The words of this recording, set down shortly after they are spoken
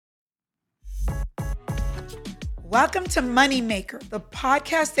Welcome to Moneymaker, the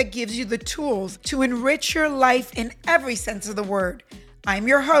podcast that gives you the tools to enrich your life in every sense of the word. I'm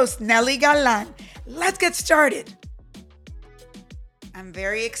your host, Nelly Galan. Let's get started. I'm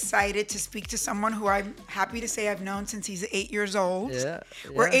very excited to speak to someone who I'm happy to say I've known since he's 8 years old. Yeah.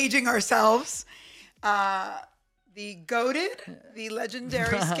 We're aging ourselves. The goated, the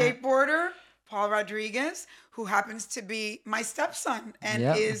legendary skateboarder, Paul Rodriguez, who happens to be my stepson and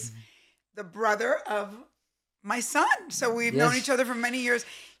is the brother of my son. So we've known each other for many years.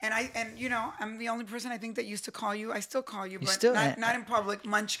 And I'm the only person I think that used to call you. I still call you, but not in public,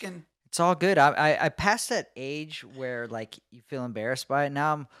 Munchkin. It's all good. I passed that age where like you feel embarrassed by it.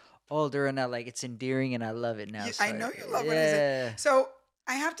 Now I'm older and it's endearing and I love it now. I know you love it. So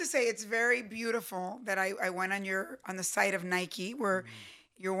I have to say it's very beautiful that I went on the site of Nike where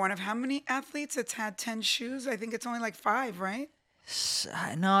you're one of how many athletes that's had 10 shoes? I think it's only like 5, right?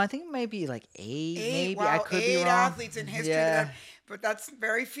 No, I think maybe like 8. Maybe wow, I could be 8 wrong. athletes in history, but that's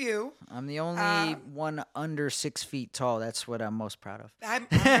very few. I'm the only one under 6 feet tall. That's what I'm most proud of. I'm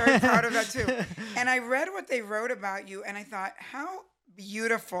very proud of that too. And I read what they wrote about you, and I thought, how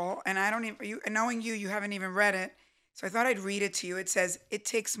beautiful. And knowing you haven't even read it, so I thought I'd read it to you. It says, "It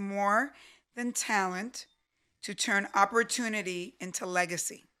takes more than talent to turn opportunity into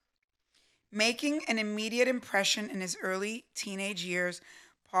legacy." Making an immediate impression in his early teenage years,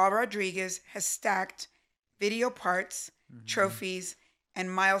 Paul Rodriguez has stacked video parts, trophies,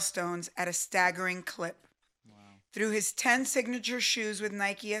 and milestones at a staggering clip. Wow. Through his 10 signature shoes with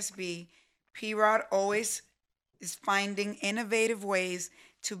Nike SB, P-Rod always is finding innovative ways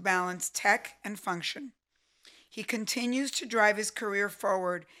to balance tech and function. He continues to drive his career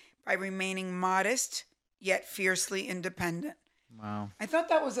forward by remaining modest, yet fiercely independent. Wow. I thought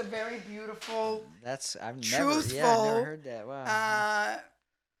that was a very beautiful, I've truthful, never heard that. Wow.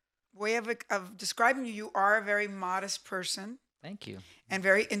 Way of describing you. You are a very modest person. Thank you. And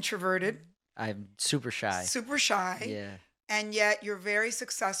very introverted. I'm super shy. Super shy. Yeah. And yet you're very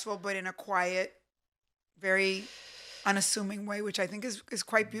successful, but in a quiet, very unassuming way, which I think is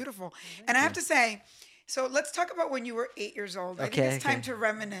quite beautiful. And I have to say, so let's talk about when you were 8 years old. I think it's time to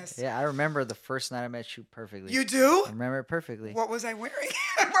reminisce. Yeah, I remember the first night I met you perfectly. You do? I remember it perfectly. What was I wearing?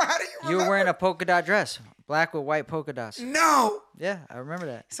 How do you remember? You were wearing a polka dot dress, black with white polka dots. No. Yeah, I remember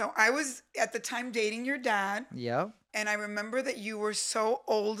that. So I was at the time dating your dad. Yep. And I remember that you were so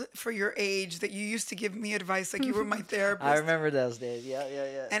old for your age that you used to give me advice like you were my therapist. I remember those days. Yeah.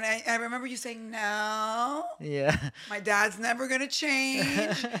 And I remember you saying, no. Yeah. My dad's never going to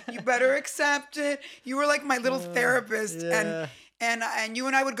change. You better accept it. You were like my little therapist. Yeah. And you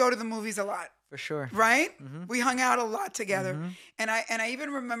and I would go to the movies a lot. For sure. Right? Mm-hmm. We hung out a lot together. Mm-hmm. And I even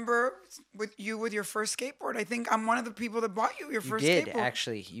remember with your first skateboard. I think I'm one of the people that bought you your first skateboard.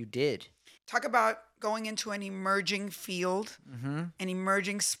 Actually. You did. Talk about going into an emerging field, an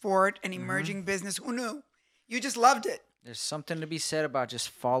emerging sport, an emerging business. Who knew? You just loved it. There's something to be said about just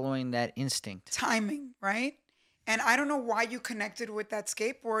following that instinct. Timing, right? And I don't know why you connected with that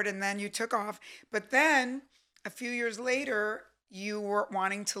skateboard and then you took off. But then a few years later, you were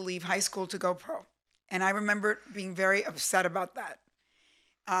wanting to leave high school to go pro. And I remember being very upset about that.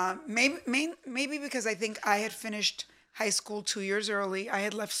 Maybe because I think I had finished high school 2 years early. I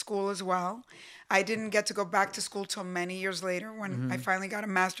had left school as well. I didn't get to go back to school till many years later when I finally got a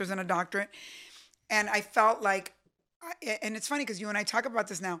master's and a doctorate. And I felt like, and it's funny because you and I talk about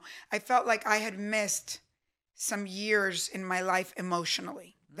this now, I felt like I had missed some years in my life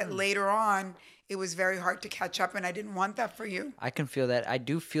emotionally. That later on, it was very hard to catch up, and I didn't want that for you. I can feel that. I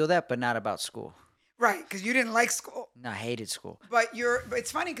do feel that, but not about school. Right, because you didn't like school. No, I hated school. But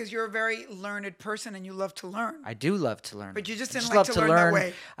it's funny because you're a very learned person and you love to learn. I do love to learn. But you just didn't like to learn that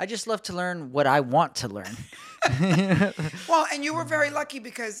way. I just love to learn what I want to learn. Well, and you were very lucky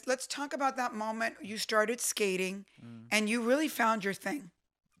because let's talk about that moment you started skating and you really found your thing.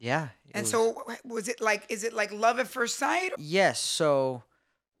 Yeah. So is it like love at first sight? Yes.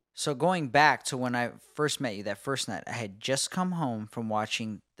 So going back to when I first met you, that first night, I had just come home from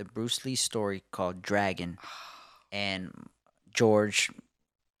watching the Bruce Lee story called Dragon. And George,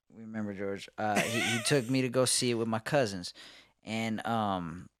 remember George, he took me to go see it with my cousins. And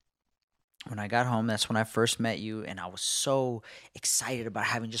when I got home, that's when I first met you. And I was so excited about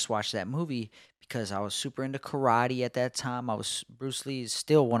having just watched that movie because I was super into karate at that time. Bruce Lee is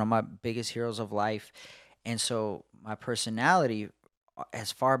still one of my biggest heroes of life. And so my personality,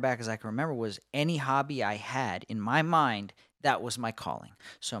 as far back as I can remember, was any hobby I had in my mind, that was my calling.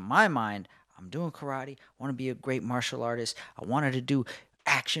 So in my mind, I'm doing karate. I want to be a great martial artist. I wanted to do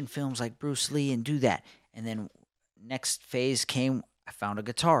action films like Bruce Lee and do that. And then next phase came, I I found a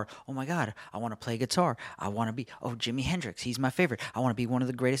guitar. Oh my God, I want to play guitar. I want to be, oh, Jimi Hendrix, he's my favorite. I want to be one of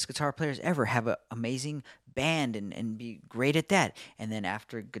the greatest guitar players ever, have an amazing band and be great at that. And then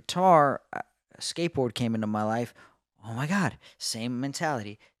after guitar, a skateboard came into my life. Oh my God, same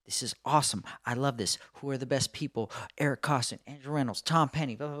mentality. This is awesome. I love this. Who are the best people? Eric Costin, Andrew Reynolds, Tom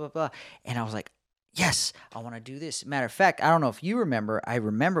Penny, blah, blah, blah, blah. And I was like, yes, I want to do this. Matter of fact, I don't know if you remember, I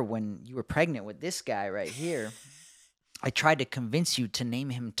remember when you were pregnant with this guy right here. I tried to convince you to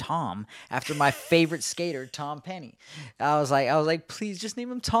name him Tom after my favorite skater, Tom Penny. I was like, please just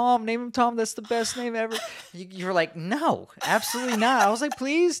name him Tom. Name him Tom. That's the best name ever. You were like, no, absolutely not. I was like,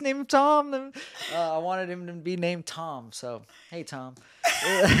 please name him Tom. I wanted him to be named Tom. So, hey, Tom.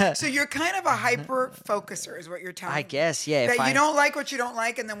 So you're kind of a hyper focuser, is what you're telling me. I guess, yeah. That you don't like what you don't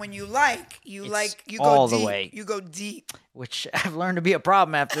like, and then when you like, you go all deep. the way. You go deep. Which I've learned to be a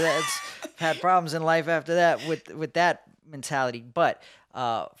problem after that. I've had problems in life after that with that mentality. But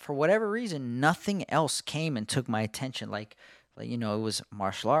for whatever reason, nothing else came and took my attention. Like it was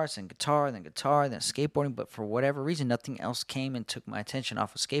martial arts and guitar, then skateboarding. But for whatever reason, nothing else came and took my attention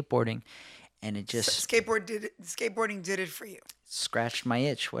off of skateboarding. And it just skateboarding did it for you. Scratched my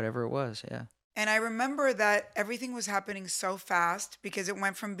itch, whatever it was, yeah. And I remember that everything was happening so fast because it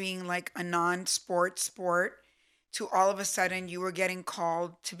went from being like a non-sport sport to all of a sudden you were getting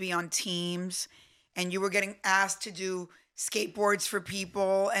called to be on teams and you were getting asked to do skateboards for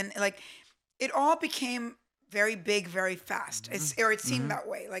people. And like it all became very big, very fast. Or it seemed that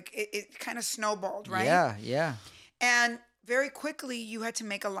way. Like it kind of snowballed, right? Yeah, yeah. And very quickly, you had to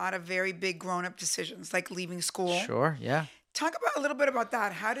make a lot of very big grown-up decisions, like leaving school. Sure, yeah. Talk about a little bit about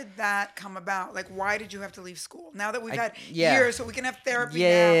that. How did that come about? Like, why did you have to leave school? Now that we've had years, so we can have therapy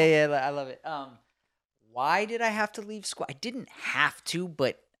now. Yeah. I love it. Why did I have to leave school? I didn't have to,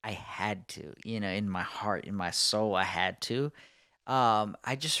 but I had to. In my heart, in my soul, I had to.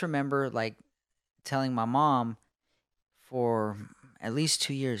 I just remember like telling my mom for at least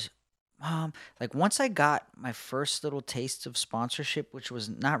 2 years, Mom, like once I got my first little taste of sponsorship, which was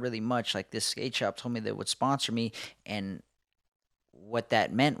not really much, like this skate shop told me they would sponsor me, and what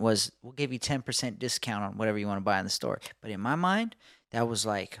that meant was we'll give you 10% discount on whatever you want to buy in the store. But in my mind, that was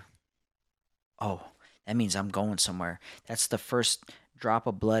like, oh, that means I'm going somewhere. That's the first drop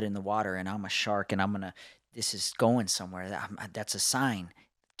of blood in the water, and I'm a shark, and this is going somewhere. That's a sign.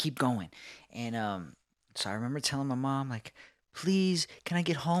 Keep going. And so I remember telling my mom, like, please, can I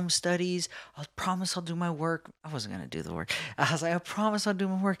get home studies? I promise I'll do my work. I wasn't going to do the work. I was like, I promise I'll do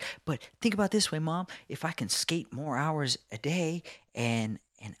my work. But think about this way, Mom. If I can skate more hours a day and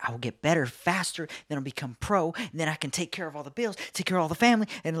I will get better faster, then I'll become pro, and then I can take care of all the bills, take care of all the family.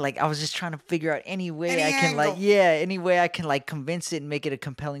 And like I was just trying to figure out any way any way I can like convince it and make it a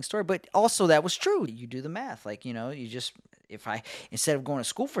compelling story. But also that was true. You do the math. Like, you just instead of going to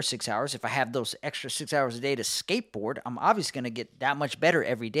school for 6 hours, if I have those extra 6 hours a day to skateboard, I'm obviously going to get that much better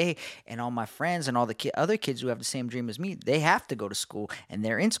every day. And all my friends and all the other kids who have the same dream as me, they have to go to school and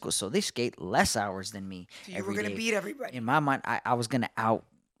they're in school. So they skate less hours than me. So you were going to beat everybody. In my mind, I was going to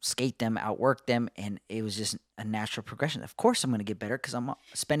skate them, outwork them. And it was just a natural progression. Of course, I'm going to get better because I'm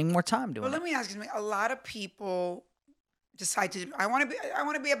spending more time doing it. Well, let me ask you, a lot of people decide I want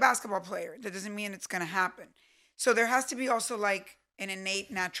to be a basketball player. That doesn't mean it's going to happen. So there has to be also like an innate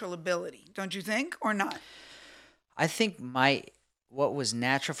natural ability, don't you think, or not? I think what was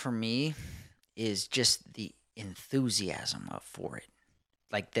natural for me is just the enthusiasm for it.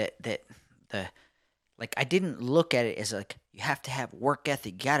 Like like I didn't look at it as like you have to have work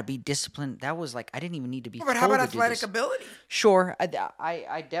ethic, you got to be disciplined. That was like I didn't even need to be. But how about athletic ability? Sure,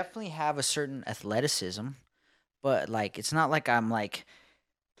 I definitely have a certain athleticism, but like it's not like I'm like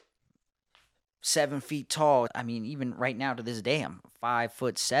 7 feet tall. I mean, even right now to this day, I'm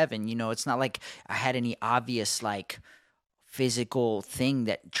 5'7". It's not like I had any obvious like physical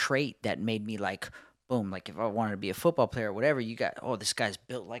trait that made me like boom. Like if I wanted to be a football player or whatever, you got this guy's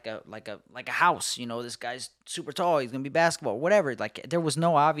built like a house. This guy's super tall. He's gonna be basketball, whatever. Like there was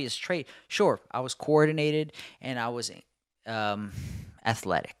no obvious trait. Sure, I was coordinated and I was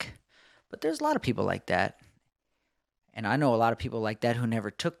athletic, but there's a lot of people like that. And I know a lot of people like that who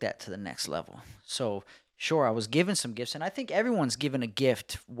never took that to the next level. So, sure, I was given some gifts, and I think everyone's given a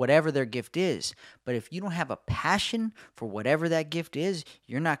gift, whatever their gift is. But if you don't have a passion for whatever that gift is,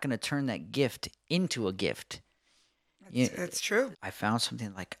 you're not going to turn that gift into a gift. That's true. I found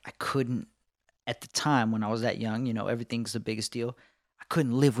something like I couldn't, at the time when I was that young, everything's the biggest deal. I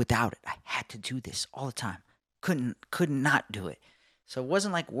couldn't live without it. I had to do this all the time. Couldn't not do it. So it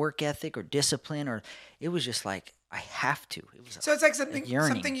wasn't like work ethic or discipline, or it was just like, I have to. So it's like something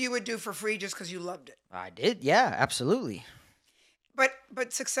you would do for free just because you loved it. I did, yeah, absolutely.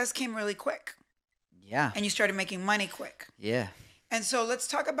 But success came really quick, Yeah. and you started making money quick. Yeah. And so let's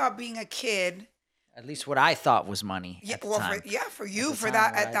talk about being a kid. At least what I thought was money Yeah, at the well, time. for At you, the for time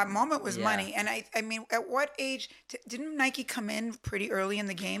that what at I that moment was yeah. money. And I mean, at what age didn't Nike come in pretty early in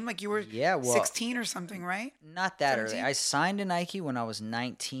the game? Like you were Yeah, well, 16 or something, right? not that early. 17? I signed to Nike when I was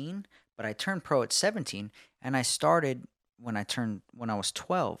 19, but I turned pro at 17 and I started when I was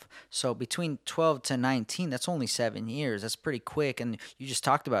 12. So between 12 to 19, that's only 7 years. That's pretty quick, and you just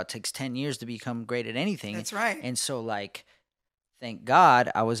talked about it takes 10 years to become great at anything. That's right. And so like thank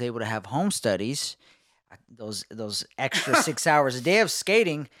God I was able to have home studies. Those extra 6 hours a day of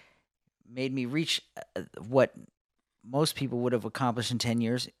skating made me reach what most people would have accomplished in 10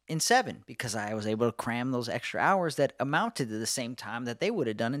 years in 7 because I was able to cram those extra hours that amounted to the same time that they would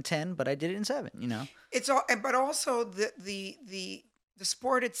have done in 10, but I did it in 7, you know? It's all, but also the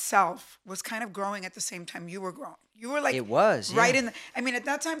sport itself was kind of growing at the same time you were growing. You were like It was, right yeah. in the, I mean, at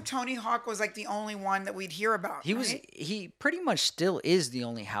that time, Tony Hawk was like the only one that we'd hear about, right? He pretty much still is the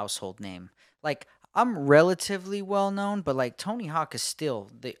only household name. Like, I'm relatively well known, but like Tony Hawk is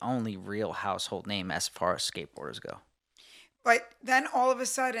still the only real household name as far as skateboarders go. But then all of a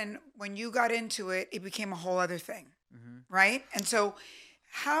sudden, when you got into it, it became a whole other thing, right? And so,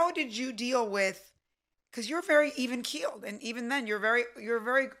 how did you deal with? Because you're very even keeled, and even then, you're a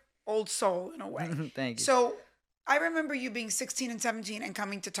very old soul in a way. Thank you. So, I remember you being 16 and 17 and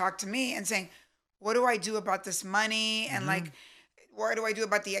coming to talk to me and saying, "What do I do about this money?" And like, what do I do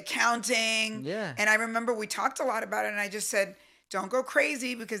about the accounting? Yeah. And I remember we talked a lot about it, and I just said, don't go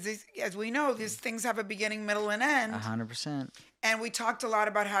crazy because as we know, these things have a beginning, middle, and end. 100%. And we talked a lot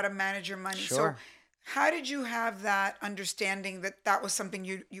about how to manage your money. Sure. So how did you have that understanding that that was something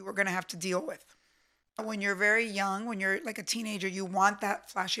you were going to have to deal with? When you're very young, when you're like a teenager, you want that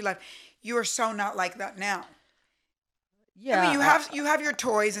flashy life. You are so not like that now. Yeah. I mean, you have your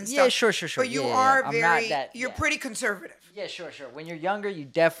toys and Yeah, stuff. sure. But you Yeah, yeah, are yeah. I'm not very, that- you're yeah. pretty conservative. Yeah, sure. When you're younger, you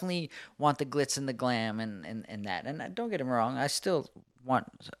definitely want the glitz and the glam and that. And don't get me wrong, I still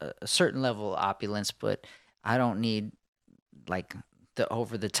want a certain level of opulence, but I don't need like the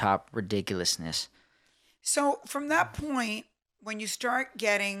over the top ridiculousness. So from that point, when you start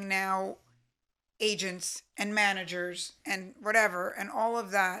getting now agents and managers and whatever and all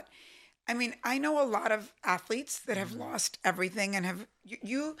of that, I mean, I know a lot of athletes that have lost everything and have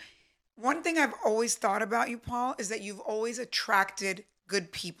you. One thing I've always thought about you, Paul, is that you've always attracted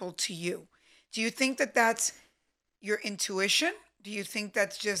good people to you. Do you think that that's your intuition? Do you think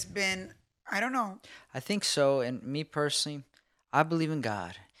that's just been, I don't know. I think so. And me personally, I believe in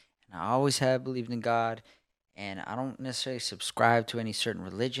God. And I always have believed in God. And I don't necessarily subscribe to any certain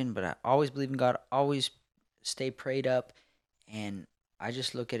religion, but I always believe in God, always stay prayed up. And I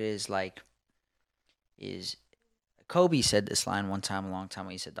just look at it as like, is Kobe said this line one time, a long time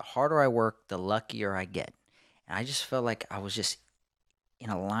ago. He said, "The harder I work, the luckier I get." And I just felt like I was just in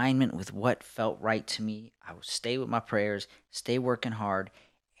alignment with what felt right to me. I would stay with my prayers, stay working hard,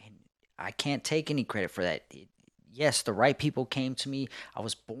 and I can't take any credit for that. Yes, the right people came to me. I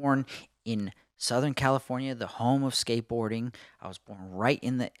was born in Southern California, the home of skateboarding. I was born right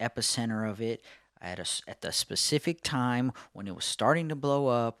in the epicenter of it at the specific time when it was starting to blow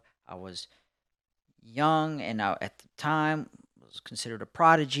up. I was young, and I, at the time was considered a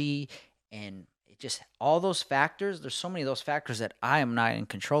prodigy, and it just all those factors. There's so many of those factors that I am not in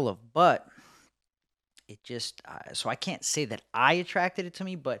control of, but it just so I can't say that I attracted it to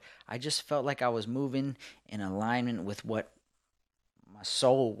me, but I just felt like I was moving in alignment with what my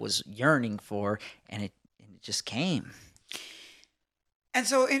soul was yearning for, and it just came. And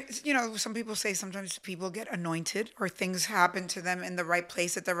so, some people say sometimes people get anointed or things happen to them in the right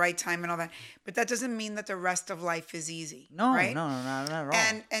place at the right time and all that. But that doesn't mean that the rest of life is easy. No, right? no, not at all.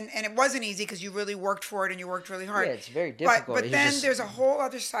 And it wasn't easy because you really worked for it and you worked really hard. Yeah, it's very difficult. But It's then just- there's a whole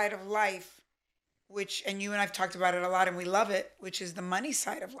other side of life, which, and you and I've talked about it a lot and we love it, which is the money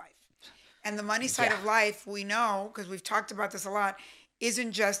side of life. And the money side of life, we know, because we've talked about this a lot,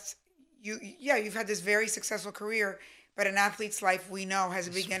 isn't just you. Yeah, you've had this very successful career, but an athlete's life, we know, has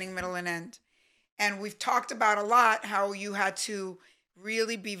a beginning, middle, and end. And we've talked about a lot how you had to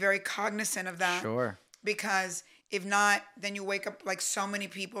really be very cognizant of that. Sure. Because if not, then you wake up like so many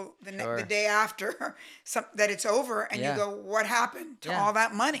people the Sure. day after that it's over, and Yeah. you go, "What happened to Yeah. all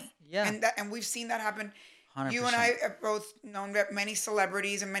that money?" Yeah. And we've seen that happen. 100%. You and I have both known many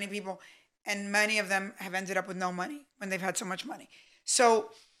celebrities and many people, and many of them have ended up with no money when they've had so much money.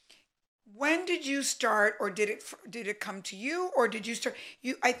 So when did you start, or did it come to you, or did you start?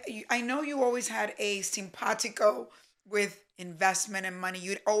 I know you always had a simpatico with investment and money.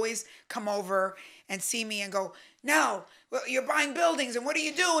 You'd always come over and see me and go, "No, well, you're buying buildings, and what are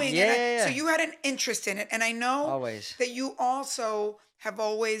you doing?" Yeah, And yeah, so yeah. you had an interest in it, and I know Always. that you also have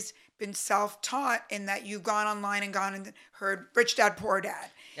always been self-taught in that you've gone online and gone and heard Rich Dad Poor Dad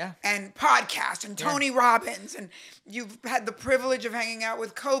Yeah, and podcast and yeah. Tony Robbins, and you've had the privilege of hanging out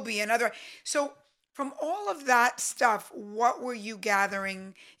with Kobe and other. So from all of that stuff, what were you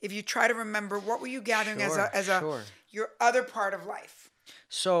gathering? If you try to remember, what were you gathering as Sure, a sure. your other part of life?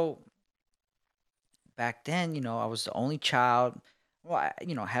 So back then, I was the only child. Well, I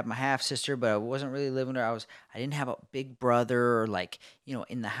had my half sister, but I wasn't really living there. I didn't have a big brother or like,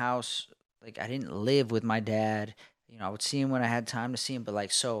 in the house. Like I didn't live with my dad. I would see him when I had time to see him, but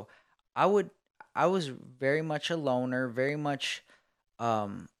like, so I would, I was very much a loner, very much,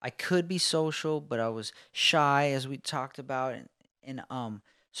 I could be social, but I was shy as we talked about. And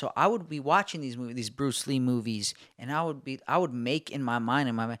so I would be watching these movies, these Bruce Lee movies, and I would make in my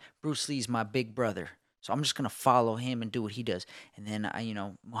mind, Bruce Lee's my big brother. So I'm just gonna follow him and do what he does. And then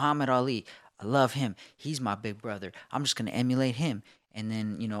Muhammad Ali, I love him. He's my big brother. I'm just gonna emulate him. And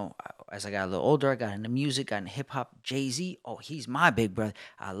then as I got a little older, I got into music, got into hip hop. Jay Z, oh, he's my big brother.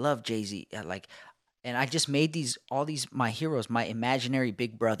 I love Jay Z. Like, and I just made all these my heroes, my imaginary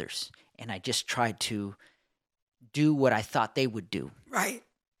big brothers, and I just tried to do what I thought they would do. Right.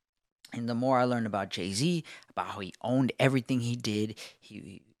 And the more I learned about Jay Z, about how he owned everything he did,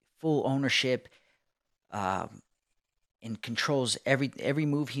 he full ownership, um, and controls every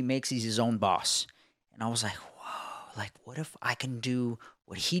move he makes. He's his own boss. And I was like, whoa, like what if I can do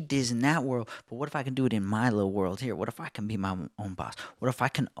what he does in that world, but what if I can do it in my little world here? What if I can be my own boss? What if I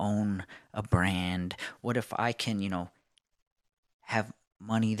can own a brand? What if I can, have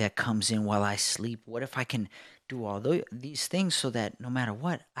money that comes in while I sleep? What if I can do all these things so that no matter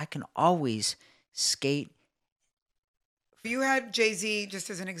what, I can always skate? You had Jay Z just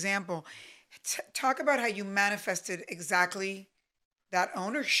as an example. Talk about how you manifested exactly that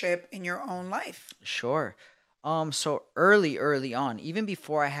ownership in your own life. Sure. So early on, even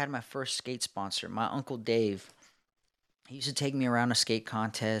before I had my first skate sponsor, my uncle Dave, he used to take me around to skate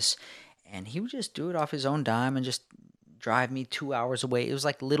contests, and he would just do it off his own dime and just drive me 2 hours away. It was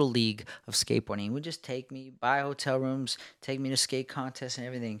like little league of skateboarding. He would just take me, buy hotel rooms, take me to skate contests and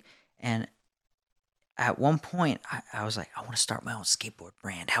everything. And at one point, I was like, I want to start my own skateboard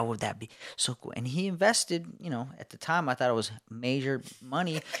brand. How would that be so cool? And he invested, at the time, I thought it was major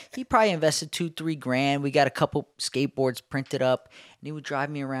money. He probably invested 2-3 grand. We got a couple skateboards printed up, and he would drive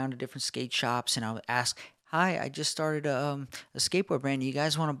me around to different skate shops, and I would ask, "Hi, I just started a skateboard brand. Do you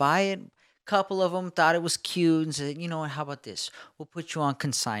guys want to buy it?" Couple of them thought it was cute and said, "You know what? How about this? We'll put you on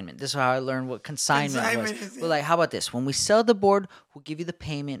consignment." This is how I learned what consignment was. Consignment is We're it. like, "How about this? When we sell the board, we'll give you the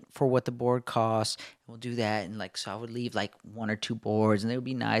payment for what the board costs. We'll do that." And like, so I would leave like 1 or 2 boards, and they would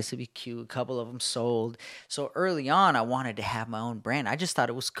be nice, they'd be cute. A couple of them sold. So early on, I wanted to have my own brand. I just thought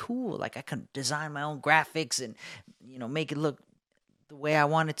it was cool. Like I could design my own graphics and make it look the way I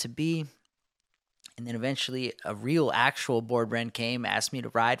want it to be. And then eventually a real actual board brand came, asked me to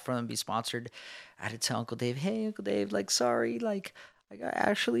ride for them, be sponsored. I had to tell Uncle Dave, "Hey, Uncle Dave, like, sorry, like, I got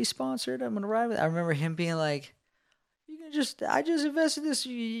actually sponsored. I'm gonna ride with." I remember him being like, I just invested this.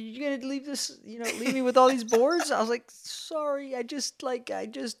 You gonna leave this, leave me with all these boards?" I was like, "Sorry, I just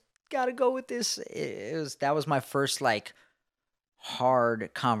gotta go with this." That was my first like hard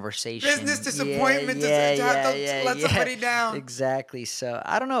Business conversation. Yeah, disappointment yeah, to have yeah, to yeah, let yeah. somebody down. Exactly. So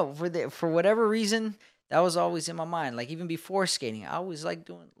I don't know for whatever reason that was always in my mind. Like even before skating, I always like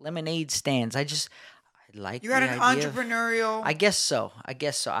doing lemonade stands. I like You had the an idea of. entrepreneurial. I guess so. I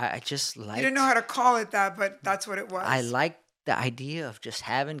guess so. I just You didn't know how liked. to call it that, but that's what it I was. liked the idea of just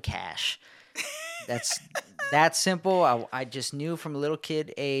having cash. That's that simple. I just knew from a little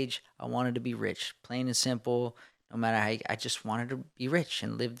kid age I wanted to be rich, plain and simple. No matter how, I just wanted to be rich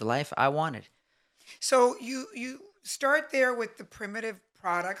and live the life I wanted. So you start there with the primitive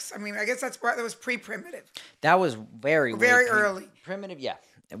products. I mean, I guess that was pre-primitive, That was very way very early. primitive. Yeah,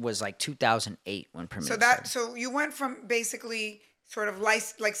 it was like 2008 when So primitive that started. so you went from basically sort of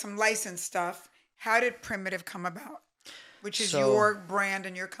like some licensed stuff. How did primitive come about? Which is So your brand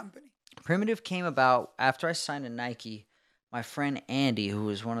and your company. primitive came about after I signed to Nike. My friend Andy, who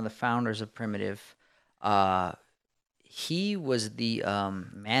was one of the founders of Primitive, uh, he was the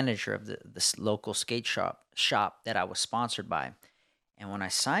manager of the local skate shop that I was sponsored by. And when I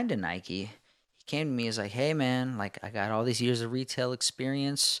signed to Nike, he came to me as like, "Hey man, like I got all these years of retail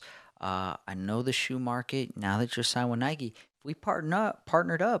experience. I know the shoe market. Now that you're signed with Nike, if we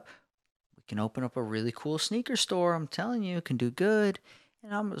partnered up, we can open up a really cool sneaker store. I'm telling you, it can do good."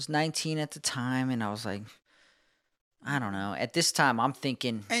 And I was 19 at the time, and I was like, I don't know. At this time, I'm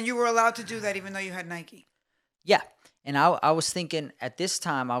thinking, And you were allowed to do that even though you had Nike. yeah. And I was thinking, at this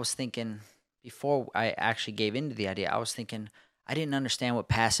time, I was thinking, before I actually gave into the idea, I was thinking, I didn't understand what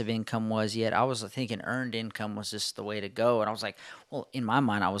passive income was yet. I was thinking earned income was just the way to go. And I was like, well, in my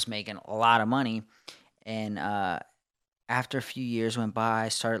mind, I was making a lot of money. And after a few years went by, I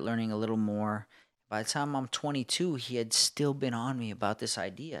started learning a little more. By the time I'm 22, he had still been on me about this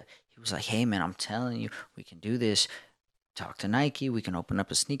idea. He was like, hey, man, I'm telling you, we can do this. Talk to Nike. We can open up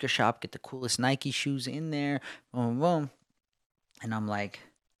a sneaker shop, get the coolest Nike shoes in there. Boom, boom. And I'm like,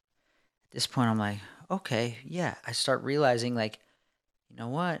 at this point, I'm like, okay, yeah. I start realizing, like, you know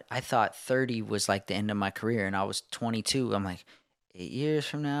what? I thought 30 was like the end of my career, and I was 22. I'm like, 8 years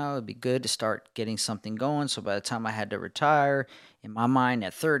from now, it'd be good to start getting something going. So by the time I had to retire, in my mind,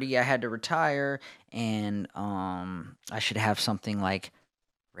 at 30, I had to retire, and I should have something like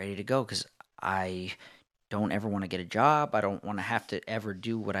ready to go because I don't ever want to get a job. I don't want to have to ever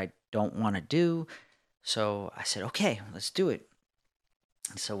do what I don't want to do. So I said, okay, let's do it.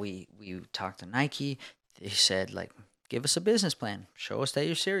 And so we talked to Nike. They said, like, give us a business plan. Show us that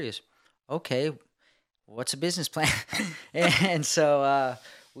you're serious. Okay, what's a business plan? And so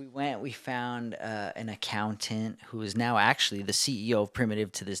we found an accountant who is now actually the CEO of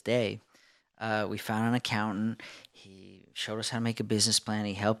Primitive to this day. We found an accountant. He showed us how to make a business plan.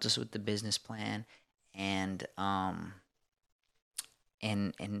 He helped us with the business plan, and we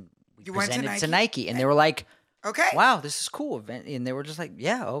You went to presented it to Nike? Nike, and they were like, Okay. wow, this is cool. And they were just like,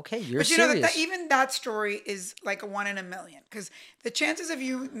 yeah, okay, you're But you know serious. that even that story is like a 1 in a million, because the chances of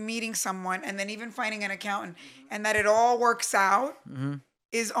you meeting someone and then even finding an accountant and that it all works out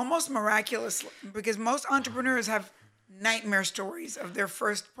is almost miraculous, because most entrepreneurs have nightmare stories of their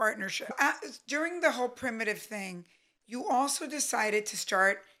first partnership. During the whole Primitive thing, you also decided to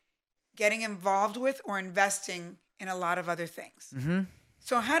start getting involved with or investing in a lot of other things.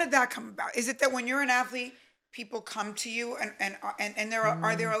 So how did that come about? Is it that when you're an athlete, people come to you and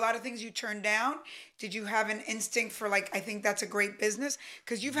are there a lot of things you turn down? Did you have an instinct for, like, I think that's a great business?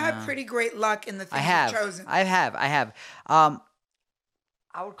 Because you've had pretty great luck in the things you've chosen. I have.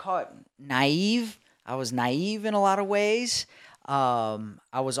 I would call it naive. I was naive in a lot of ways.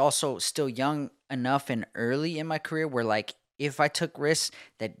 I was also still young enough and early in my career where, like, if I took risks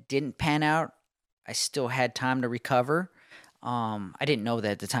that didn't pan out, I still had time to recover. I didn't know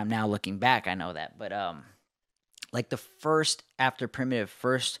that at the time. Now looking back, I know that. But like the first after Primitive,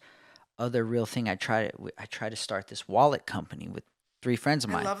 first other real thing I tried to start this wallet company with 3 friends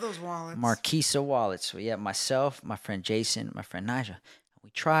of I mine. love those wallets. Marquisa wallets. So yeah, myself, my friend Jason, my friend Nigel. We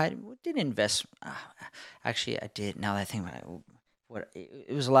tried. We didn't invest. Actually, I did. Now that I think about it,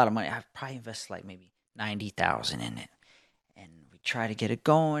 it was a lot of money. I probably invested like maybe 90,000 in it, and we tried to get it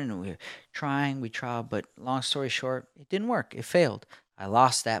going. And we were trying. We tried, but long story short, it didn't work. It failed. I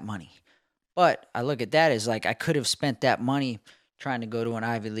lost that money. But I look at that as like I could have spent that money trying to go to an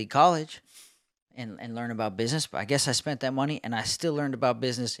Ivy League college and learn about business. But I guess I spent that money and I still learned about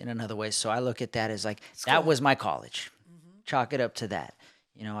business in another way. So I look at that as like that was my college. Chalk it up to that.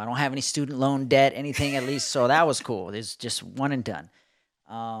 You know, I don't have any student loan debt, anything at least. So that was cool. It's just one and done.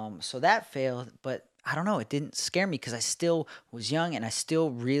 So that failed. But I don't know. It didn't scare me because I still was young and I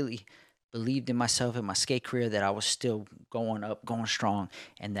still really believed in myself and my skate career, that I was still going up, going strong,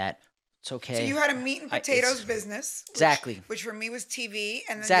 and that it's okay. So you had a meat and potatoes business. Exactly. Which for me was TV.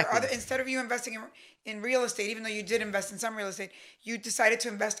 And then Exactly. your other, instead of you investing in real estate, even though you did invest in some real estate, you decided to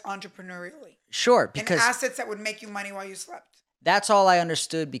invest entrepreneurially. Sure, In because assets that would make you money while you slept. that's all I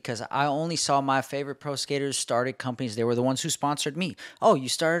understood, because I only saw my favorite pro skaters started companies. They were the ones who sponsored me. Oh, you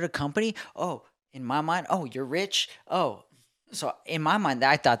started a company? Oh, in my mind, oh, you're rich? Oh. So in my mind,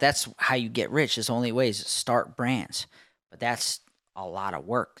 I thought that's how you get rich. There's only ways to start brands. But that's a lot of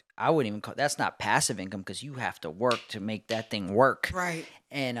work. I wouldn't even call that's not passive income, because you have to work to make that thing work. Right.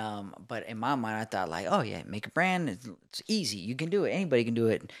 And but in my mind, I thought like, oh yeah, make a brand. It's easy. You can do it. Anybody can do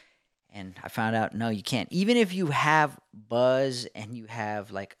it. And I found out, no, you can't. Even if you have buzz and you have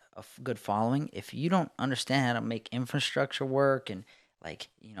like a good following, if you don't understand how to make infrastructure work and like,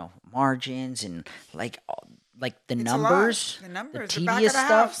 you know, margins and like the It's numbers, a lot. The numbers, the the back tedious of the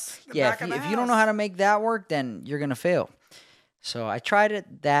stuff. house, the Yeah, back of the if you don't know house. how to make that work, then you're gonna fail. So I tried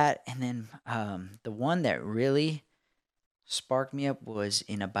that, and then the one that really sparked me up was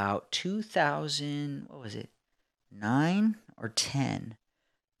in about 2000. What was it? 9 or 10.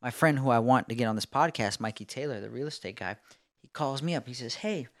 My friend who I want to get on this podcast, Mikey Taylor, the real estate guy, he calls me up. He says,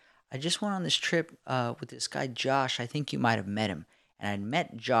 hey, I just went on this trip with this guy, Josh. I think you might have met him. And I'd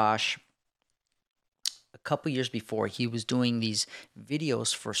met Josh a couple years before. He was doing these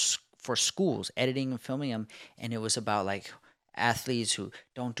videos for schools, editing and filming them, and it was about like athletes who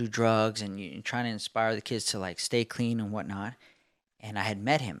don't do drugs and you trying to inspire the kids to like stay clean and whatnot. And I had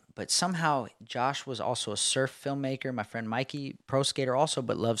met him, but somehow Josh was also a surf filmmaker. My friend Mikey, pro skater also,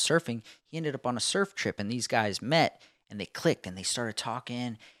 but loved surfing. He ended up on a surf trip, and these guys met and they clicked and they started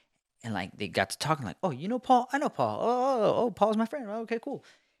talking, and like they got to talking like, oh, you know Paul? I know Paul. Oh, Paul's my friend. Oh, okay, cool.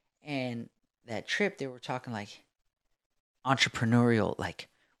 And that trip, they were talking like entrepreneurial, like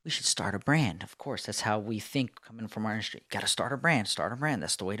we should start a brand. Of course, that's how we think coming from our industry. Got to start a brand. Start a brand.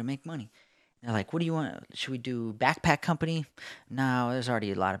 That's the way to make money. They're like, what do you want? Should we do backpack company? No, there's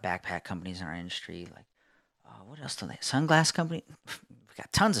already a lot of backpack companies in our industry. Like, what else do they? Sunglass company? We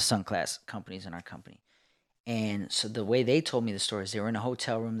got tons of sunglass companies in our company. And so the way they told me the story is they were in a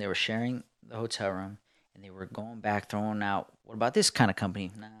hotel room. They were sharing the hotel room, and they were going back, throwing out, what about this kind of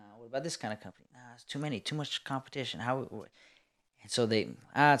company? Nah, what about this kind of company? Nah, it's too many, too much competition. And so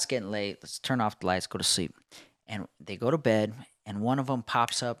it's getting late. Let's turn off the lights, go to sleep. And they go to bed, and one of them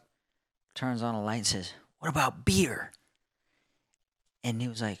pops up, turns on a light and says, what about beer? And he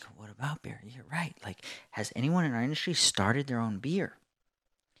was like, what about beer? You're right. Like, has anyone in our industry started their own beer?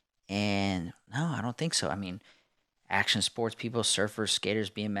 And no, I don't think so. I mean, action sports people, surfers, skaters,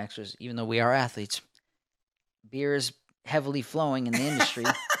 BMXers, even though we are athletes, beer is heavily flowing in the industry.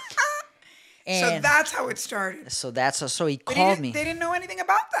 So that's how it started. So he called me. They didn't know anything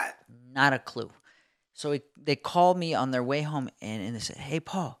about that. Not a clue. So they called me on their way home, and they said, hey,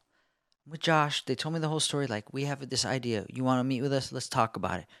 Paul, I'm with Josh. They told me the whole story. Like, we have this idea. You want to meet with us? Let's talk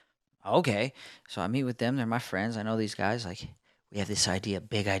about it. Okay. So I meet with them. They're my friends. I know these guys. Like, we have this idea,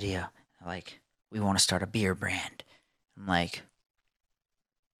 big idea. Like, we want to start a beer brand. I'm like,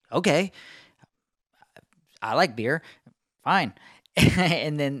 okay. I like beer. Fine.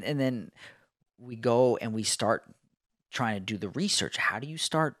 and then we go and we start trying to do the research. How do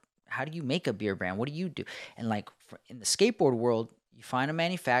you make a beer brand? What do you do? And like in the skateboard world, you find a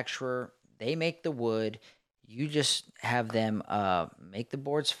manufacturer, they make the wood, you just have them make the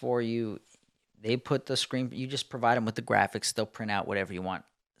boards for you. They put the screen, you just provide them with the graphics, they'll print out whatever you want,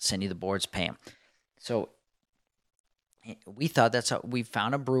 send you the boards, pay them. So we thought that's how we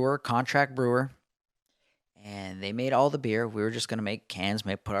found a brewer, contract brewer, and they made all the beer. We were just going to make cans,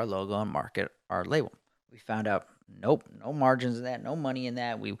 put our logo and market our label. We found out, nope, no margins in that, no money in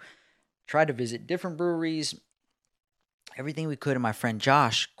that. We tried to visit different breweries, everything we could. And my friend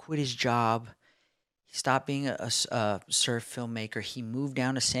Josh quit his job. He stopped being a surf filmmaker. He moved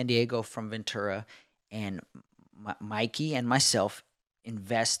down to San Diego from Ventura, and Mikey and myself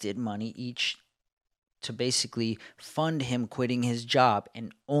invested money each to basically fund him quitting his job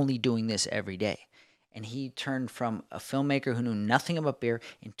and only doing this every day. And he turned from a filmmaker who knew nothing about beer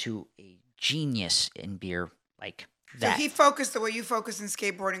into a genius in beer like that. So he focused the way you focus in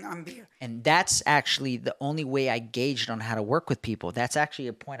skateboarding on beer. And that's actually the only way I gauged on how to work with people. That's actually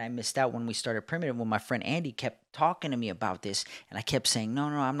a point I missed out when we started Primitive, when my friend Andy kept talking to me about this. And I kept saying, no,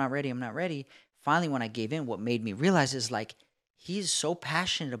 I'm not ready. Finally, when I gave in, what made me realize is like, he's so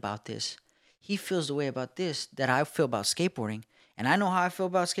passionate about this. He feels the way about this that I feel about skateboarding. And I know how I feel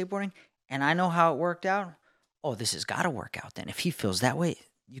about skateboarding. And I know how it worked out. Oh, this has got to work out then. If he feels that way,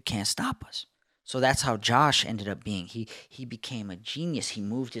 you can't stop us. So that's how Josh ended up being. He became a genius. He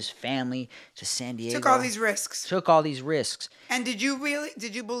moved his family to San Diego. Took all these risks. And did you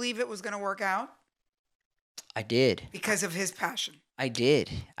believe it was going to work out? I did. Because of his passion. I did.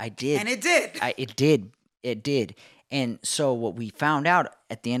 And it did. It did. And so what we found out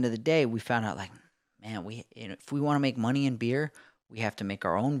at the end of the day, we found out like, man, if we want to make money in beer, we have to make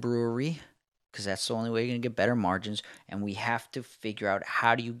our own brewery, because that's the only way you're going to get better margins. And we have to figure out,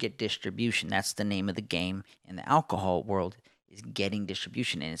 how do you get distribution? That's the name of the game in the alcohol world, is getting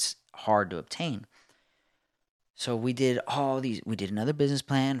distribution, and it's hard to obtain. So we did another business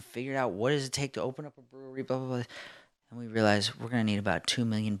plan, figured out what does it take to open up a brewery, blah, blah, blah. And we realized we're going to need about $2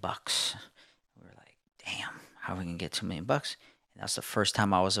 million. We were like, damn, how are we going to get $2 million? And that's the first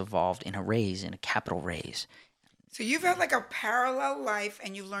time I was involved in a capital raise. So you've had like a parallel life,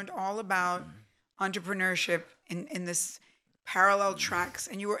 and you've learned all about entrepreneurship in this parallel tracks,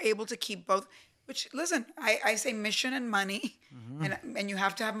 and you were able to keep both. Which, listen, I say mission and money, and you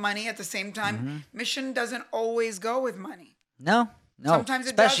have to have money at the same time. Mm-hmm. Mission doesn't always go with money. No. Sometimes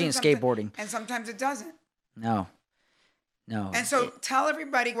it does, especially in skateboarding. And sometimes it doesn't. No. And so tell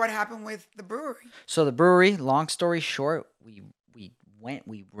everybody what happened with the brewery. So the brewery, long story short, we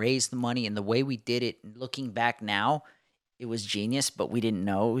raised the money, and the way we did it, looking back now, it was genius, but we didn't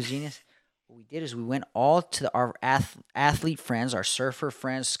know it was genius. What we did is we went all to our athlete friends, our surfer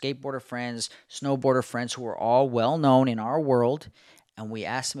friends, skateboarder friends, snowboarder friends, who were all well known in our world, and we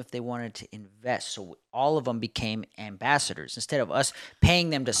asked them if they wanted to invest. So all of them became ambassadors. Instead of us paying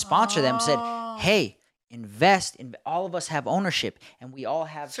them to sponsor them, said, Oh. hey, invest in, all of us have ownership, and we all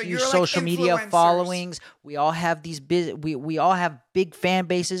have So huge you're like social media influencers. followings. We all have we all have big fan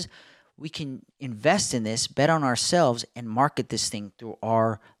bases. We can invest in this, bet on ourselves, and market this thing through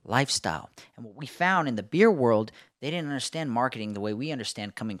our lifestyle. And what we found in the beer world, they didn't understand marketing the way we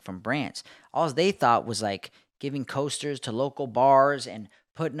understand coming from brands. All they thought was like giving coasters to local bars and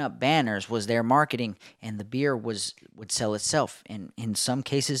putting up banners was their marketing, and the beer would sell itself. And in some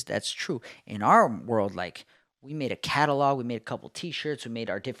cases, that's true. In our world, like, we made a catalog, we made a couple T-shirts, we made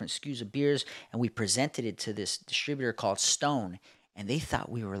our different SKUs of beers, and we presented it to this distributor called Stone, and they thought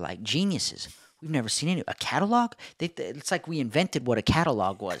we were like geniuses. We've never seen a catalog. It's like we invented what a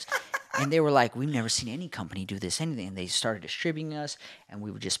catalog was. And they were like, we've never seen any company do this, anything. And they started distributing us, and we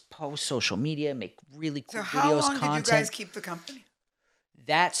would just post social media, make really So cool how videos, long did you guys content. keep the company?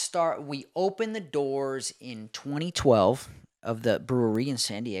 We opened the doors in 2012 of the brewery in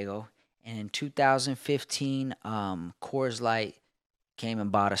San Diego, and in 2015, Coors Light came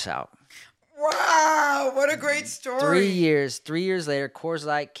and bought us out. Wow, what a great story. 3 years later, Coors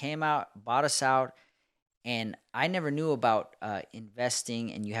Light came out, bought us out, and I never knew about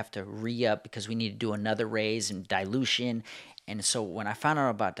investing, and you have to re-up because we need to do another raise and dilution. And so when I found out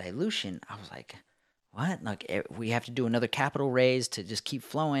about dilution, I was like, what? Like, we have to do another capital raise to just keep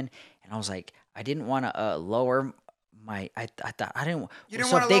flowing. And I was like, I didn't want to lower I thought I didn't. You didn't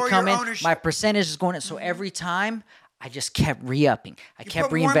So want if to they lower come your in, ownership. my percentage is going in. So every time I just kept re-upping. I You kept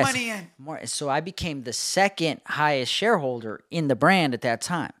put more reinvesting. money in. More. So I became the second highest shareholder in the brand at that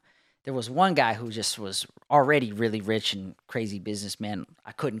time. There was one guy who just was already really rich and crazy businessman.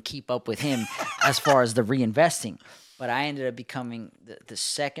 I couldn't keep up with him as far as the reinvesting. But I ended up becoming the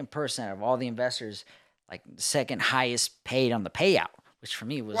second person out of all the investors, like the second highest paid on the payout, which for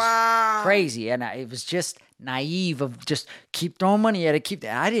me was Wow. crazy. And it was just naive of just keep throwing money at it.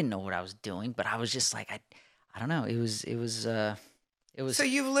 I didn't know what I was doing, but I was just like, I don't know. It was So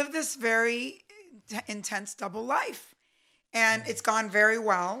you've lived this very intense double life, and it's gone very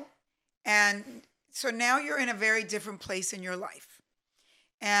well. And so now you're in a very different place in your life,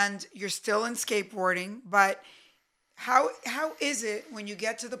 and you're still in skateboarding. But how is it when you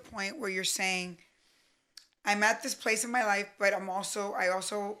get to the point where you're saying, I'm at this place in my life, but I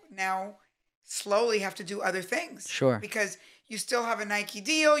also now slowly have to do other things. Sure. Because you still have a Nike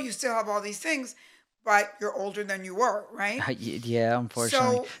deal, you still have all these things, but you're older than you were, right? Yeah,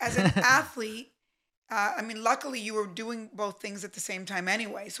 unfortunately. So as an athlete, I mean, luckily you were doing both things at the same time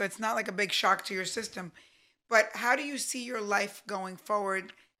anyway, so it's not like a big shock to your system. But how do you see your life going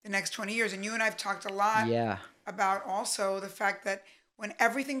forward the next 20 years? And you and I've talked a lot Yeah. about also the fact that when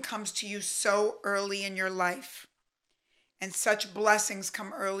everything comes to you so early in your life and such blessings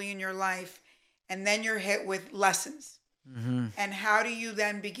come early in your life, and then you're hit with lessons. Mm-hmm. And how do you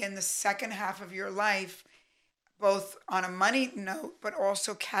then begin the second half of your life, both on a money note, but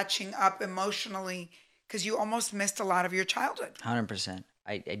also catching up emotionally, because you almost missed a lot of your childhood? 100%.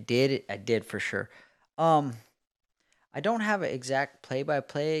 I did. I did for sure. I don't have an exact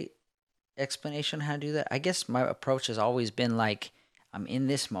play-by-play explanation on how to do that. I guess my approach has always been like, I'm in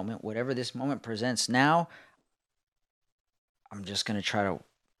this moment. Whatever this moment presents now, I'm just going to try to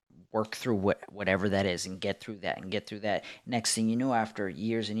work through whatever that is and get through that and get through that. Next thing you know, after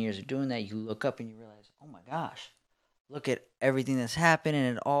years and years of doing that, you look up and you realize, oh my gosh, look at everything that's happened,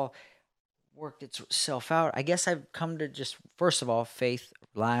 and it all worked itself out. I guess I've come to just, first of all, faith,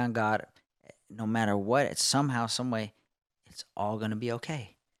 rely on God. No matter what, it's somehow, some way, it's all going to be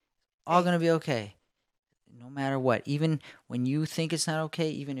okay. All going to be okay. No matter what. Even when you think it's not okay,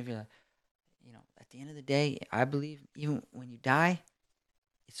 even if you're like, at the end of the day, I believe even when you die,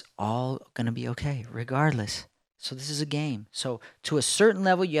 it's all going to be okay, regardless. So this is a game. So to a certain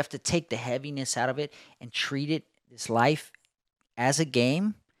level, you have to take the heaviness out of it and treat it, this life, as a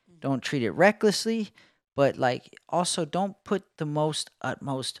game. Don't treat it recklessly, but like also don't put the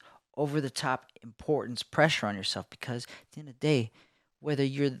utmost over the top importance pressure on yourself, because at the end of the day, whether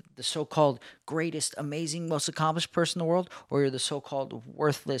you're the so-called greatest, amazing, most accomplished person in the world, or you're the so-called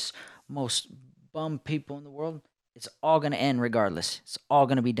worthless, most bum people in the world, it's all going to end regardless. It's all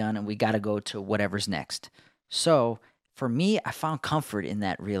going to be done, and we got to go to whatever's next. So for me, I found comfort in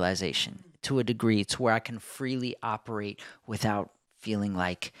that realization to a degree, to where I can freely operate without feeling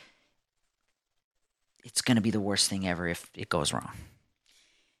like it's going to be the worst thing ever if it goes wrong.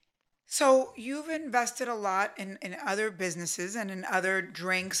 So you've invested a lot in other businesses and in other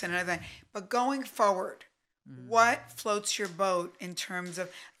drinks and other things. But going forward, Mhm. what floats your boat in terms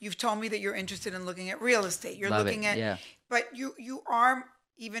of, you've told me that you're interested in looking at real estate. You're Love it. looking at, Yeah. but you are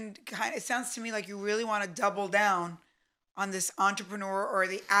even kind, it sounds to me like you really want to double down on this entrepreneur or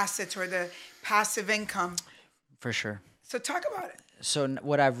the assets or the passive income. For sure. So talk about it. So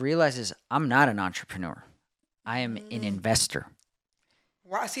what I've realized is I'm not an entrepreneur. I am an Mm. investor.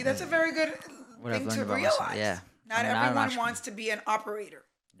 Wow, see, that's a very good What I've thing to learned about myself. Yeah. realize. Not I'm not an everyone entrepreneur. wants to be an operator.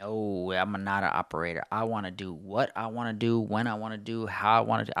 No, I'm not an operator. I want to do what I want to do, when I want to do, how I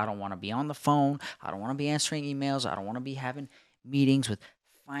want to do. I don't want to be on the phone. I don't want to be answering emails. I don't want to be having meetings with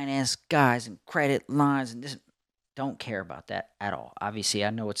finance guys and credit lines and this. Don't care about that at all. Obviously,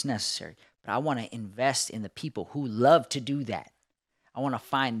 I know it's necessary, but I want to invest in the people who love to do that. I want to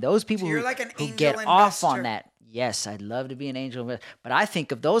find those So people you're like an who angel get off on investor. that. Yes, I'd love to be an angel investor, but I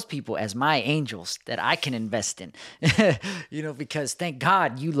think of those people as my angels that I can invest in. Because thank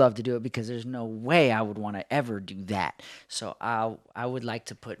God you love to do it, because there's no way I would want to ever do that. So I would like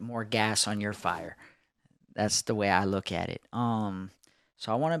to put more gas on your fire. That's the way I look at it.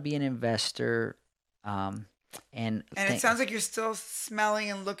 So I want to be an investor. And And it sounds like you're still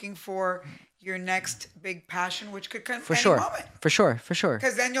smelling and looking for your next big passion, which could come for any sure, moment. for sure, for sure.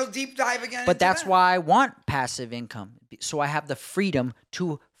 Because then you'll deep dive again. But into that's that. why I want passive income, so I have the freedom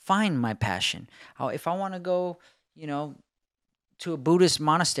to find my passion. If I want to go, to a Buddhist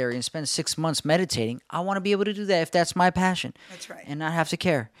monastery and spend 6 months meditating, I want to be able to do that if that's my passion, That's right. and not have to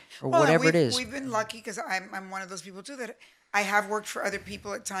care or Well, and whatever it is. we've been lucky because I'm one of those people too that I have worked for other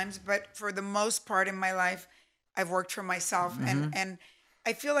people at times, but for the most part in my life, I've worked for myself. Mm-hmm. And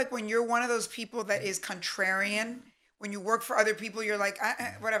I feel like when you're one of those people that is contrarian, when you work for other people, you're like,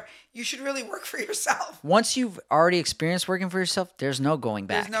 whatever. You should really work for yourself. Once you've already experienced working for yourself, there's no going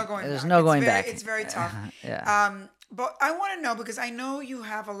back. There's no going There's back. no It's going very, back. It's very tough. Yeah. But I want to know, because I know you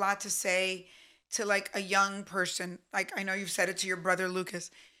have a lot to say to like a young person. Like I know you've said it to your brother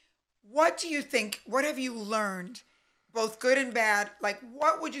Lucas. What do you think? What have you learned, both good and bad? Like,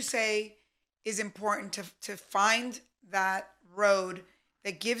 what would you say is important to find that road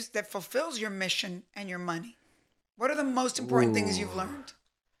that fulfills your mission and your money? What are the most important things you've learned?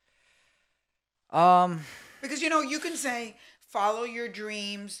 Because you can say follow your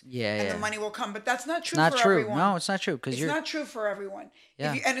dreams, Yeah, and yeah. the money will come, but that's not It's true not for true. everyone. No, it's not true, because It's not true for everyone.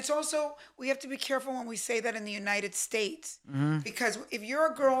 Yeah. And it's also, we have to be careful when we say that in the United States, Mm-hmm. because if you're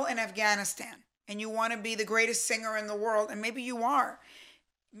a girl in Afghanistan and you want to be the greatest singer in the world, and maybe you are,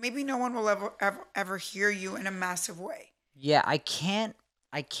 maybe no one will ever hear you in a massive way. Yeah, I can't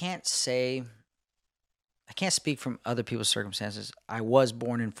say, I can't speak from other people's circumstances. I was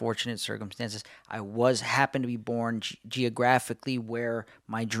born in fortunate circumstances. I happened to be born geographically where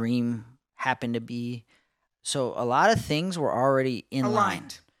my dream happened to be. So a lot of things were already in line.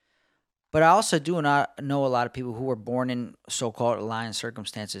 Aligned. But I also do not know a lot of people who were born in so-called aligned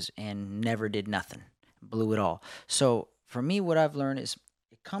circumstances and never did nothing, blew it all. So for me, what I've learned is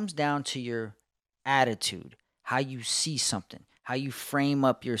it comes down to your attitude, how you see something, how you frame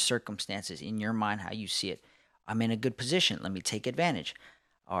up your circumstances in your mind, how you see it. I'm in a good position, let me take advantage.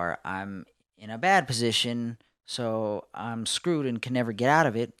 Or I'm in a bad position, so I'm screwed and can never get out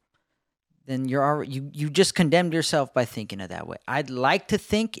of it. Then you just condemned yourself by thinking of that way. I'd like to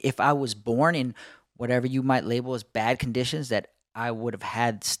think if I was born in whatever you might label as bad conditions, that I would have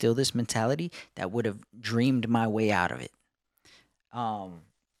had still this mentality that would have dreamed my way out of it.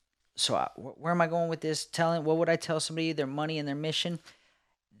 So where am I going with this? What would I tell somebody, their money and their mission?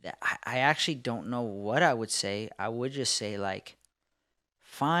 I actually don't know what I would say. I would just say, like,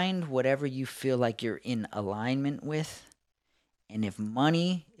 find whatever you feel like you're in alignment with. And if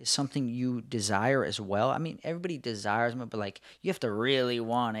money is something you desire as well, I mean, everybody desires money, but like, you have to really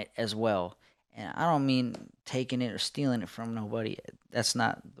want it as well. And I don't mean taking it or stealing it from nobody. That's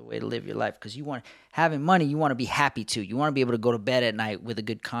not the way to live your life. Because having money, you want to be happy too. You want to be able to go to bed at night with a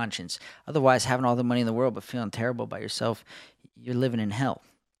good conscience. Otherwise, having all the money in the world but feeling terrible about yourself, you're living in hell.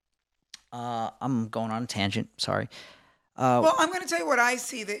 I'm going on a tangent. Sorry. Well, I'm going to tell you what I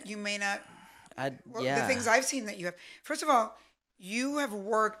see that you may not. Yeah. The things I've seen that you have. First of all, you have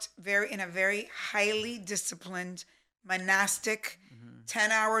worked in a very highly disciplined, monastic,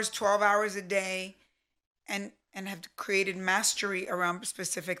 10 hours, 12 hours a day, and have created mastery around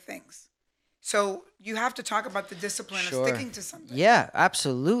specific things. So you have to talk about the discipline Sure. of sticking to something. Yeah,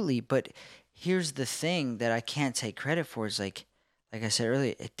 absolutely. But here's the thing that I can't take credit for is like I said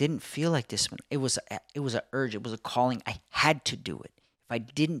earlier, it didn't feel like discipline. It was an urge. It was a calling. I had to do it. If I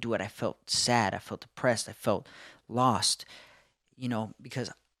didn't do it, I felt sad. I felt depressed. I felt lost.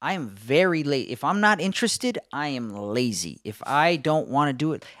 Because I am very late. If I'm not interested, I am lazy. If I don't want to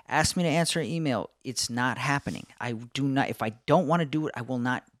do it, ask me to answer an email. It's not happening. I do not. If I don't want to do it, I will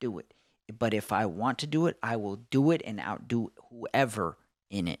not do it. But if I want to do it, I will do it and outdo whoever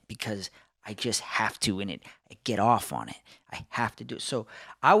in it because I just have to in it. I get off on it. I have to do it. So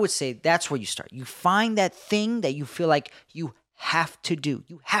I would say that's where you start. You find that thing that you feel like you have to do.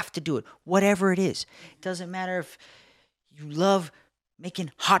 You have to do it, whatever it is. It doesn't matter if you love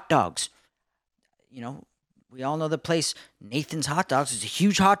making hot dogs. You know, we all know the place Nathan's Hot Dogs is a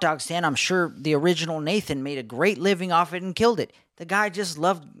huge hot dog stand. I'm sure the original Nathan made a great living off it and killed it. The guy just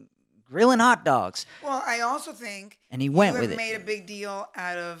loved grilling hot dogs. Well, I also think and he went you with have it. made a big deal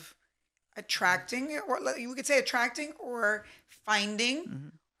out of attracting, or you could say attracting, or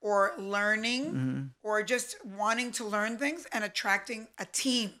finding, or learning, or just wanting to learn things and attracting a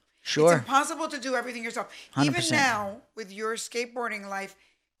team. Sure. It's impossible to do everything yourself. 100%. Even now, with your skateboarding life,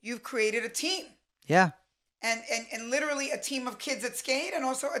 you've created a team. Yeah. And literally a team of kids that skate and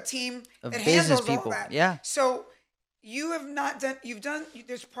also a team Of that business handles people. all that. Yeah. So you have not done,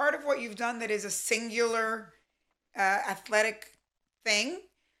 there's part of what you've done that is a singular athletic thing,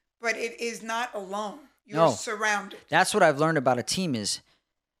 but it is not alone. You're No. surrounded. That's what I've learned about a team is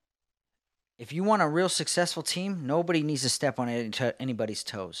if you want a real successful team, nobody needs to step on anybody's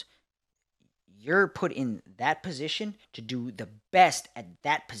toes. You're put in that position to do the best at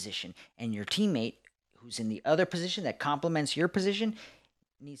that position. And your teammate who's in the other position that complements your position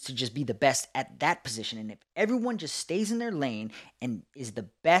needs to just be the best at that position. And if everyone just stays in their lane and is the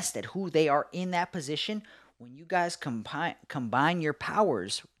best at who they are in that position, when you guys combine your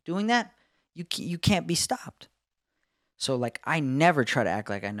powers doing that, you can't be stopped. So, like, I never try to act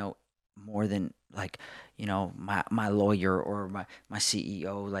like I know more than, like, you know, my lawyer or my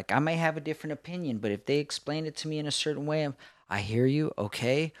CEO. Like, I may have a different opinion, but if they explain it to me in a certain way, I hear you.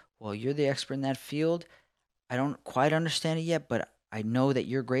 Okay, well, you're the expert in that field. I don't quite understand it yet, but I know that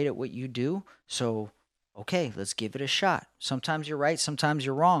you're great at what you do. So, okay, let's give it a shot. Sometimes you're right, sometimes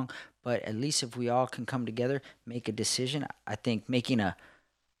you're wrong. But at least if we all can come together, make a decision, I think making a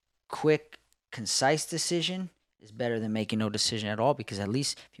quick, concise decision is better than making no decision at all, because at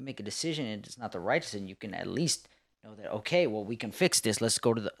least if you make a decision and it's not the right decision, you can at least know that, okay, well, we can fix this.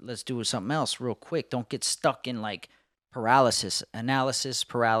 Let's do something else real quick. Don't get stuck in like analysis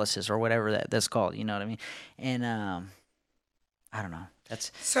paralysis or whatever that's called. You know what I mean? And I don't know.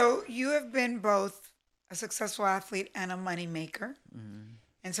 That's So you have been both a successful athlete and a money maker.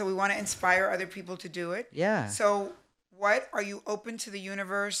 And so we want to inspire other people to do it. yeah. So what are you open to the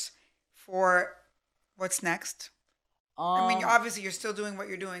universe for what's next? I mean, obviously you're still doing what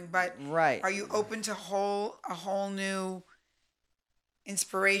you're doing, but right. are you open to a whole new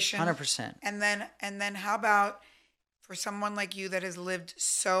inspiration? 100%. And then how about for someone like you that has lived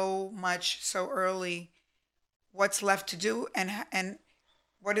so much so early, what's left to do and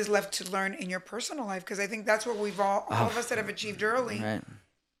what is left to learn in your personal life? Because I think that's what we've all of us that have achieved early. Right.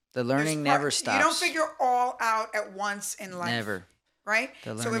 The learning never stops. You don't figure all out at once in life. Never. Right?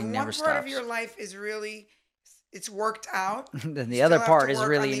 The So if learning one never part of stops. your life is really, it's worked out. Then you the other still have part to is work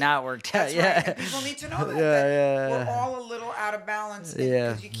really on not worked out. That's Yeah. right. And people need to know that. Yeah, that yeah, we're yeah. all a little out of balance.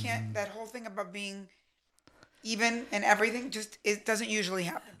 Yeah. Because you can't, that whole thing about being even and everything, it doesn't usually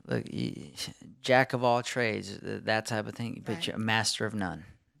happen. Look, jack of all trades, that type of thing, but Right. you're a master of none,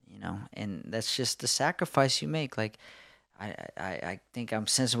 you know, and that's just the sacrifice you make. Like, I think I'm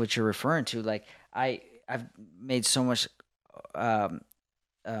sensing what you're referring to. Like, I've made so much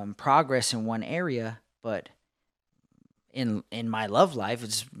progress in one area, but in my love life,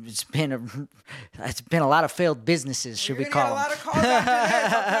 it's been a lot of failed businesses, should we You're gonna call get a them? lot of calls after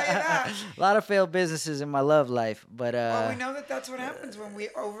this, I'll tell you that. A lot of failed businesses in my love life, but Well, we know that that's what happens when we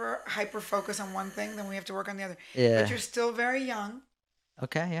hyper focus on one thing, then we have to work on the other. Yeah. But you're still very young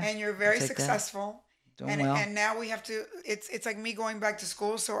okay, yeah, and you're very I'll take that. successful. Doing And well. and now we have to. It's like me going back to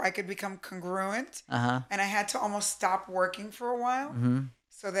school so I could become congruent, Uh-huh. and I had to almost stop working for a while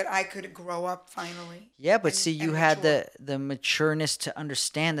so that I could grow up finally. Yeah, but and- see, you and had mature. the matureness to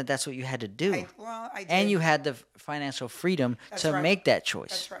understand that that's what you had to do, I did. and you had the financial freedom That's to right. make that choice.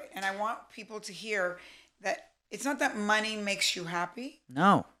 That's right. And I want people to hear that it's not that money makes you happy,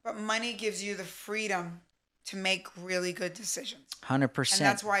 No, but money gives you the freedom to make really good decisions. 100%. And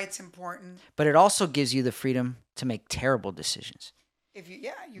that's why it's important. But it also gives you the freedom to make terrible decisions. If you,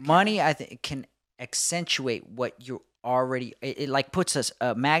 yeah, you can. Money, I think, can accentuate what you already. It like puts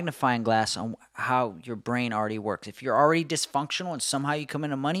a magnifying glass on how your brain already works. If you're already dysfunctional and somehow you come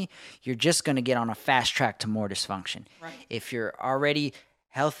into money, you're just going to get on a fast track to more dysfunction. Right. If you're already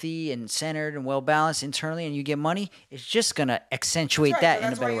healthy and centered and well balanced internally, and you get money, it's just gonna That's accentuate right. that So in a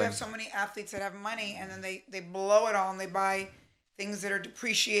that's why better you way. have so many athletes that have money and then they blow it all and they buy things that are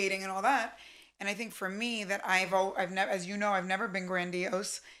depreciating and all that. And I think for me that I've never, as you know, I've never been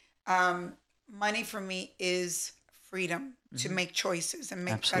grandiose. Money for me is freedom to make choices and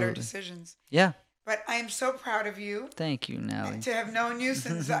make better Absolutely. decisions. Yeah. But I am so proud of you Thank you, Nelly. to have known you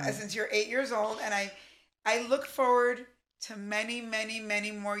since you're 8 years old, and I look forward to many, many,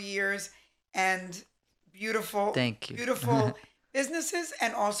 many more years and beautiful, Thank you. beautiful businesses,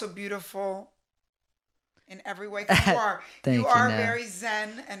 and also beautiful in every way. 'Cause you are, Thank you you, are Nell. very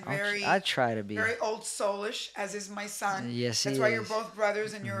zen and very, I try to be. very old soulish, as is my son. Yes, That's he why you're is. both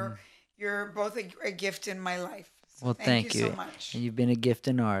brothers, and you're both a gift in my life. So Well, thank you you. so much. And you've been a gift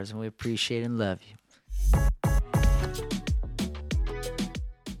in ours, and we appreciate and love you.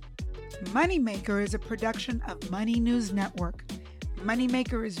 Moneymaker is a production of Money News Network.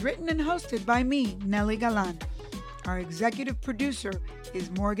 Moneymaker is written and hosted by me, Nelly Galan. Our executive producer is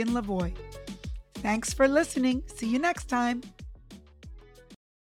Morgan Lavoie. Thanks for listening. See you next time.